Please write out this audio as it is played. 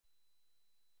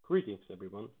Greetings,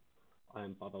 everyone. I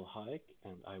am Pavel Hájek,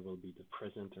 and I will be the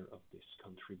presenter of this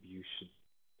contribution.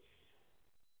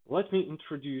 Let me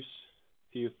introduce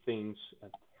a few things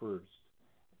at first.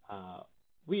 Uh,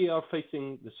 we are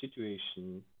facing the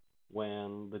situation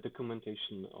when the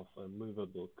documentation of a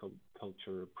movable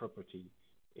culture property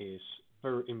is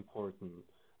very important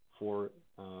for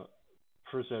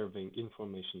preserving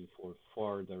information for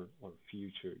further or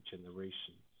future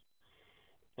generations.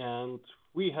 And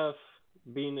we have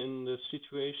been in the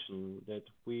situation that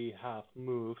we have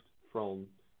moved from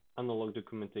analog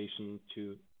documentation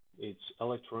to its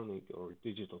electronic or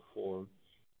digital form,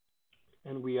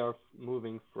 and we are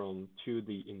moving from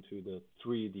 2D into the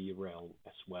 3D realm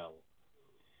as well.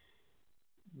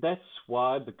 That's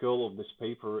why the goal of this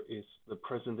paper is the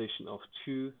presentation of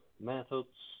two methods,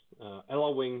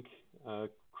 allowing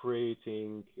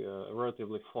creating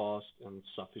relatively fast and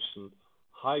sufficient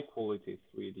high quality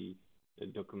 3D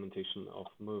documentation of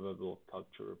movable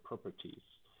cultural properties,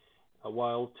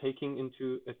 while taking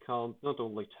into account not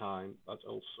only time but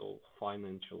also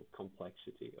financial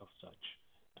complexity of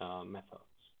such methods.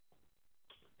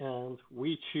 And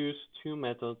we choose two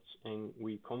methods and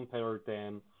we compare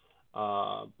them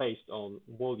based on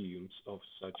volumes of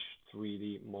such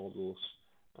 3D models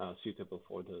suitable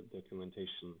for the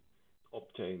documentation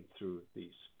obtained through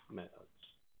these methods.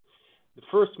 The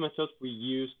first method we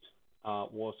used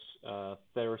was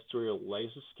terrestrial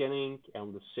laser scanning,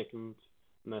 and the second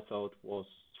method was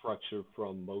structure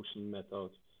from motion method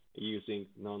using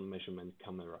non-measurement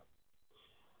camera.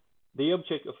 The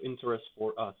object of interest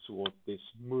for us was this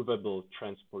movable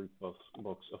transport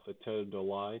box of a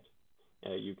theodolite,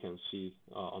 you can see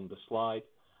on the slide,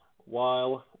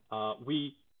 while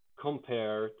we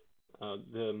compared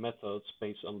the methods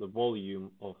based on the volume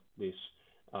of this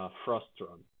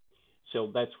frustrum. So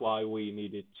that's why we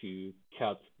needed to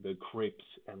cut the grips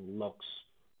and locks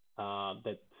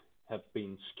that have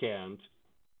been scanned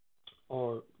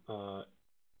or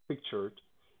pictured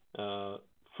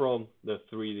from the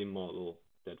 3D model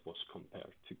that was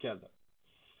compared together.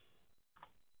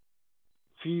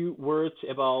 Few words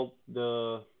about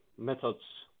the methods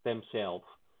themselves.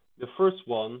 The first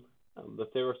one, the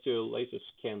terrestrial laser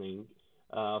scanning,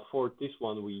 for this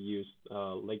one we used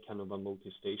Lake Hana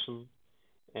multi-station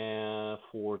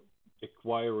for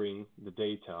acquiring the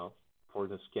data for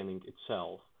the scanning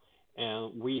itself.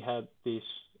 And we had this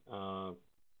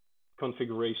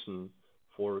configuration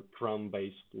for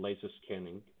ground-based laser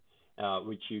scanning,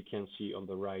 which you can see on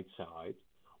the right side,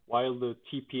 while the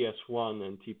TPS-1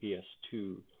 and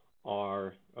TPS-2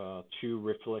 are two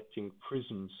reflecting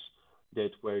prisms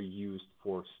that were used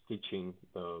for stitching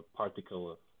the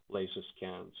particle laser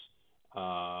scans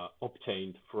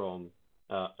obtained from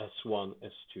S1,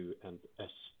 S2, and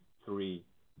S3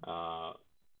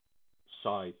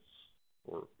 sites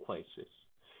or places.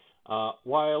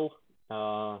 While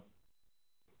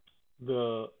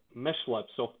the MeshLab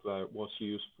software was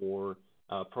used for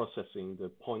processing the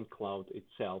point cloud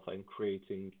itself and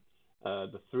creating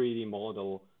the 3D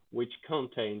model, which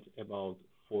contained about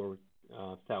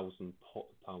 4,000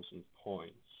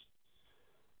 points.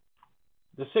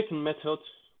 The second method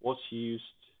was used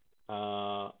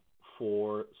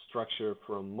for structure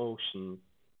from motion,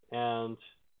 and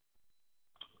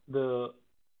the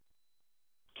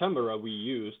camera we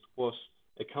used was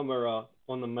a camera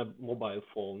on a mobile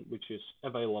phone, which is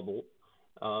available,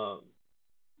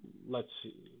 let's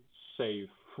say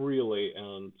freely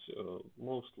and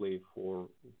mostly for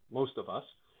most of us.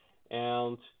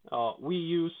 And we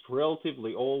used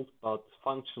relatively old but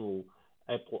functional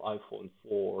Apple iPhone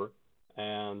 4,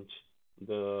 and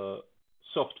the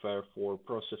software for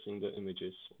processing the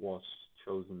images was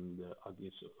chosen the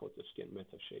Agiso Photoscan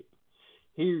Metashape.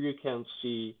 Here you can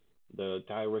see the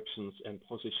directions and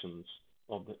positions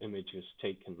of the images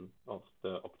taken of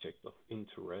the object of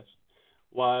interest,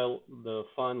 while the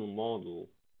final model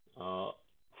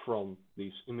from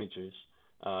these images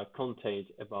contained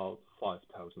about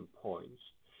 5,000 points.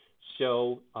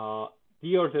 So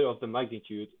the order of the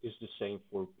magnitude is the same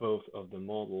for both of the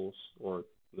models or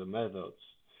the methods.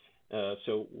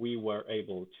 So we were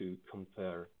able to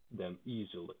compare them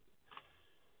easily.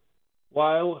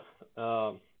 While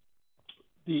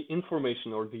the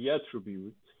information or the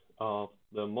attribute of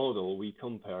the model we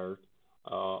compared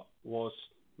was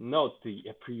not the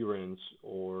appearance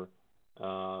or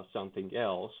something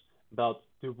else, but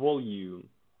the volume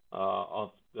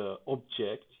of the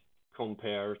object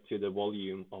compared to the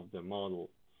volume of the model.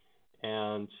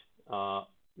 And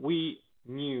we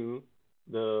knew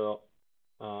the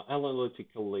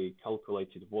analytically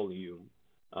calculated volume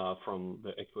from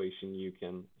the equation you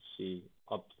can see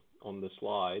up on the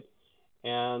slide.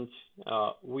 and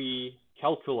we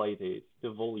calculated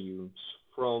the volumes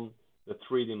from the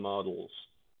 3D models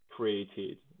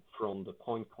created from the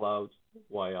point cloud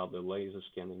via the laser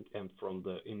scanning and from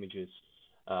the images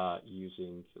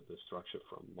using the structure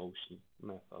from motion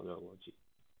methodology.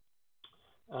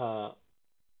 Uh,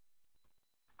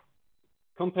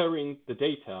 Comparing the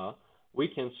data, we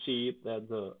can see that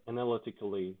the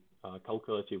analytically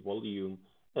calculated volume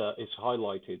is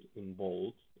highlighted in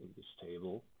bold in this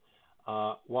table,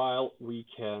 while we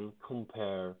can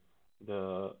compare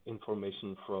the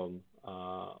information from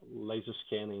laser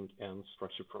scanning and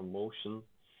structure from motion,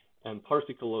 and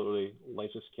particularly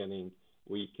laser scanning,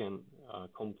 we can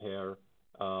compare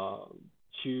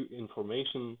two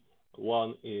information.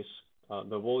 One is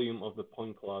the volume of the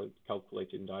point cloud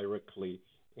calculated directly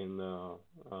in the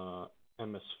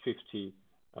MS50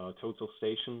 total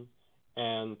station,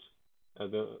 and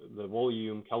the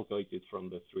volume calculated from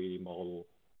the 3D model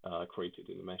created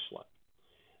in the mesh lab.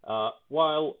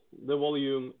 While the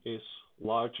volume is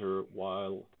larger,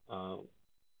 while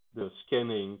the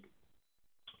scanning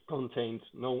contains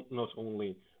not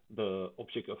only the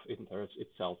object of interest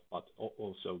itself, but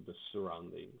also the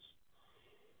surroundings.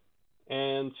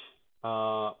 And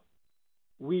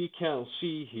we can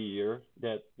see here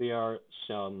that there are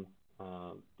some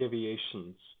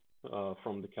deviations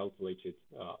from the calculated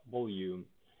volume,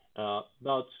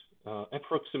 but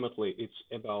approximately it's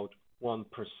about 1%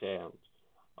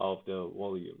 of the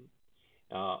volume,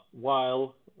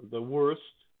 while the worst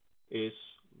is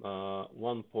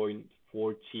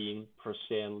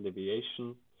 1.14%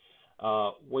 deviation,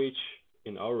 which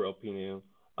in our opinion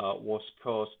was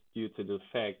caused due to the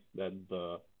fact that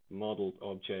the modeled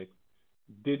object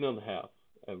did not have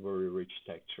a very rich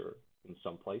texture in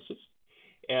some places,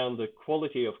 and the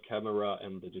quality of camera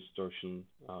and the distortion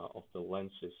of the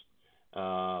lenses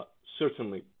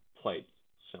certainly played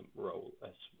some role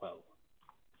as well.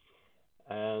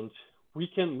 And we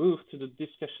can move to the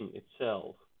discussion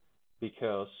itself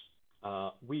because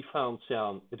we found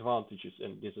some advantages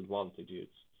and disadvantages.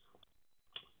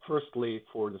 Firstly,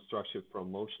 for the structure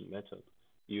from motion method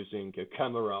using a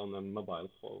camera on a mobile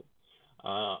phone.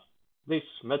 This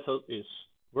method is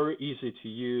very easy to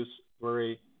use,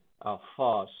 very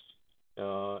fast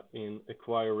in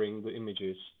acquiring the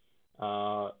images.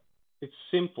 It's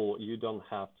simple, you don't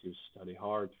have to study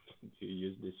hard to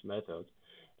use this method.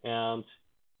 And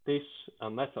this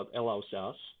method allows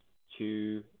us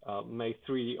to make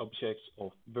 3D objects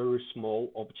of very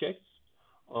small objects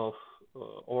or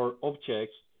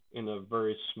objects in a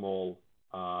very small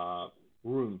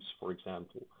rooms, for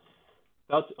example.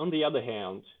 But on the other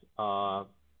hand,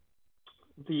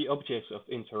 the objects of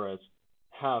interest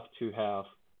have to have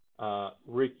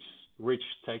rich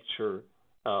texture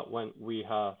when we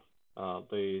have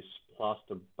these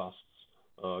plaster busts,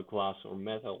 glass or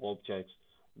metal objects.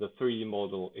 The 3D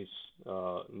model is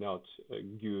not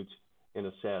good in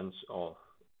a sense of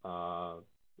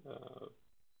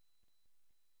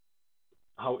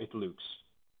how it looks.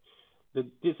 The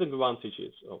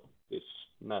disadvantages of these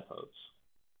methods,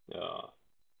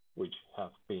 which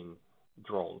have been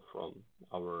drawn from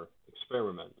our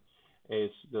experiment,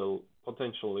 is the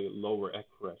potentially lower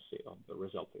accuracy of the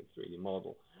resulting 3D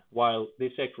model. While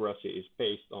this accuracy is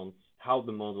based on how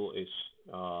the model is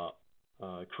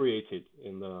created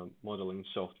in the modeling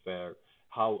software,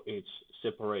 how it's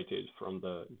separated from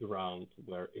the ground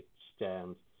where it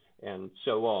stands, and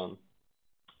so on.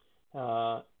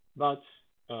 But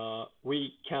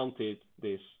we counted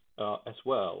this as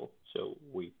well, so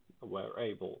we were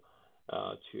able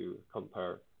to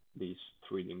compare these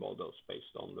 3D models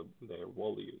based on their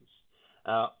volumes.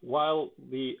 While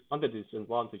the other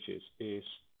disadvantages is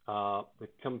the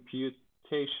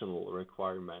computational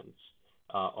requirements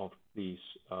of these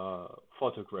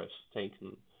photographs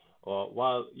taken,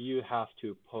 while you have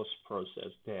to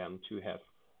post-process them to have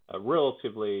a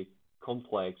relatively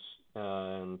complex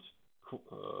and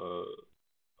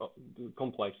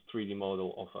complex 3D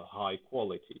model of a high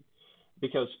quality,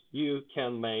 because you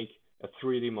can make a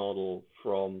 3D model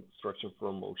from structure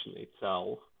from motion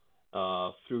itself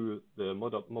through the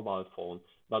mobile phone,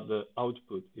 but the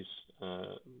output is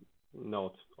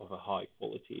not of a high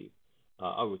quality.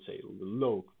 I would say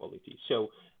low quality. So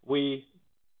we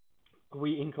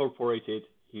incorporated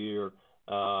here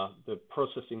the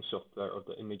processing software of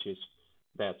the images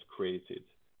that created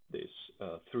this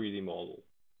 3D model.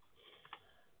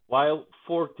 While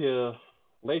for the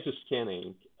laser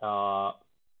scanning,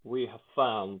 we have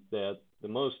found that the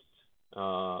most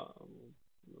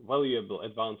valuable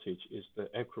advantage is the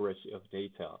accuracy of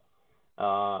data,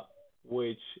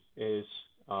 which is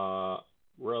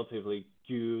relatively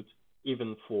good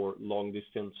even for long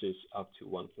distances up to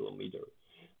 1 kilometer.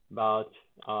 But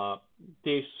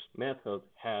this method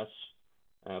has,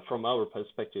 from our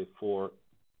perspective, for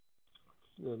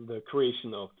the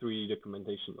creation of 3D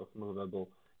documentation of movable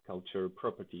culture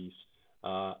properties,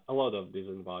 a lot of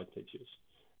disadvantages.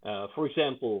 For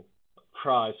example,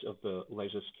 price of the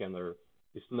laser scanner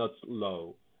is not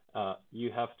low.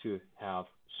 You have to have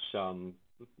some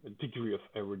degree of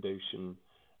erudition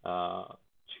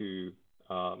to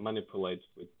manipulate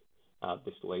with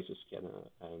this laser scanner,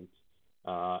 and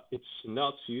it's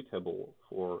not suitable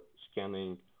for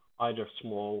scanning either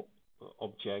small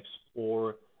objects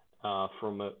or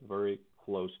from a very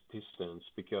close distance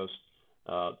because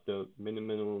the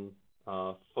minimum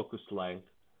focus length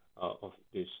of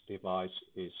this device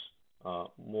is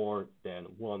more than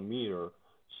 1 meter,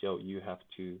 so you have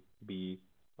to be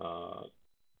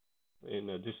in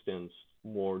a distance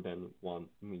more than 1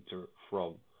 meter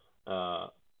from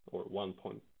or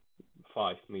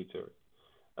 1.5 meter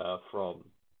from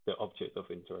the object of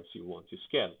interest you want to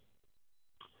scan.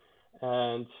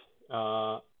 And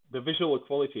the visual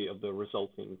quality of the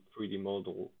resulting 3D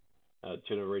model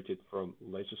generated from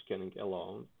laser scanning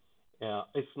alone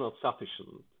is not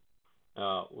sufficient,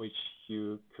 which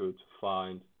you could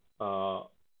find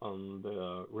on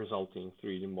the resulting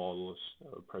 3D models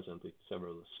presented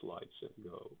several slides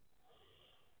ago.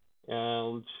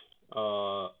 And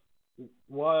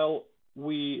while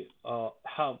we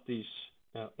have this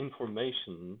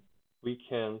information, we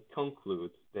can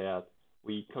conclude that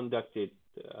we conducted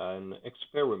an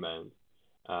experiment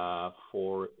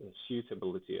for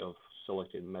suitability of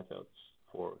selected methods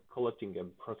for collecting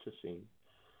and processing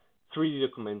 3D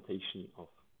documentation of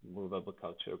movable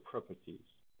culture properties.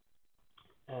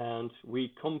 And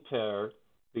we compare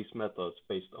these methods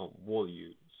based on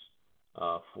volumes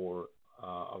for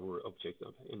our object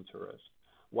of interest,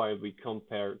 while we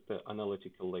compare the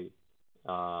analytically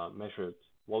measured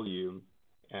volume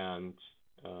and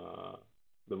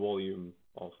the volume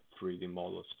of 3D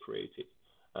models created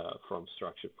from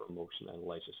structure for motion and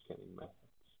laser scanning methods.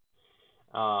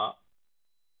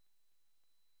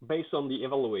 Based on the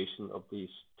evaluation of these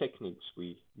techniques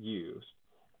we used,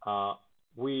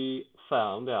 we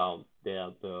found out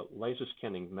that the laser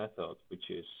scanning method, which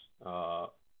is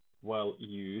well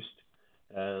used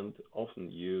and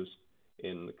often used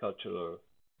in cultural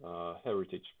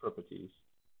heritage properties,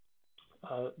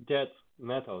 that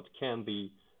method can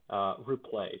be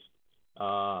replaced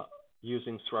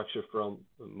using structure from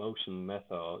motion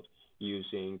method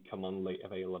using commonly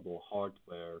available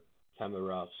hardware,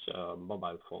 cameras,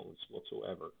 mobile phones,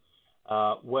 whatsoever,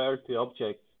 where the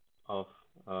object of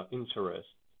interest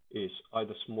is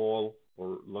either small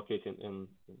or located in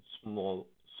small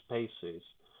spaces,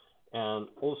 and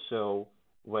also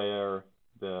where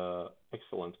the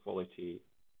excellent quality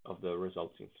of the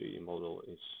resulting 3D model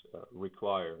is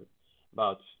required.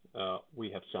 But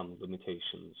we have some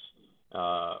limitations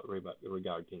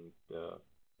regarding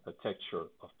the texture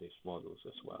of these models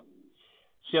as well.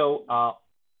 So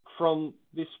from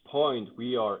this point,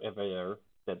 we are aware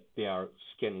that there are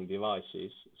scanning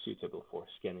devices suitable for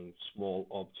scanning small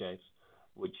objects,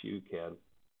 which you can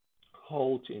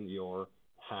hold in your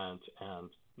hand and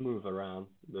move around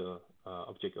the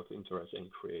object of interest and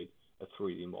create a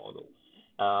 3D model.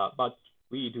 But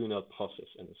we do not possess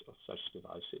any of such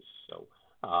devices, so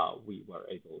we were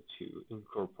able to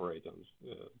incorporate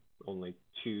only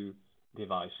 2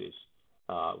 devices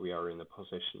we are in a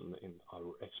possession in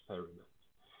our experiment.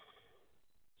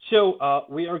 So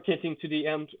we are getting to the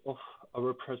end of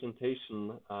our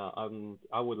presentation.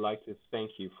 I would like to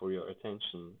thank you for your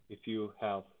attention. If you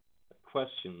have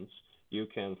questions, you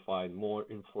can find more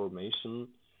information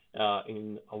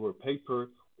in our paper,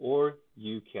 or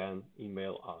you can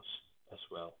email us as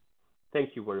well.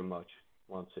 Thank you very much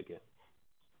once again.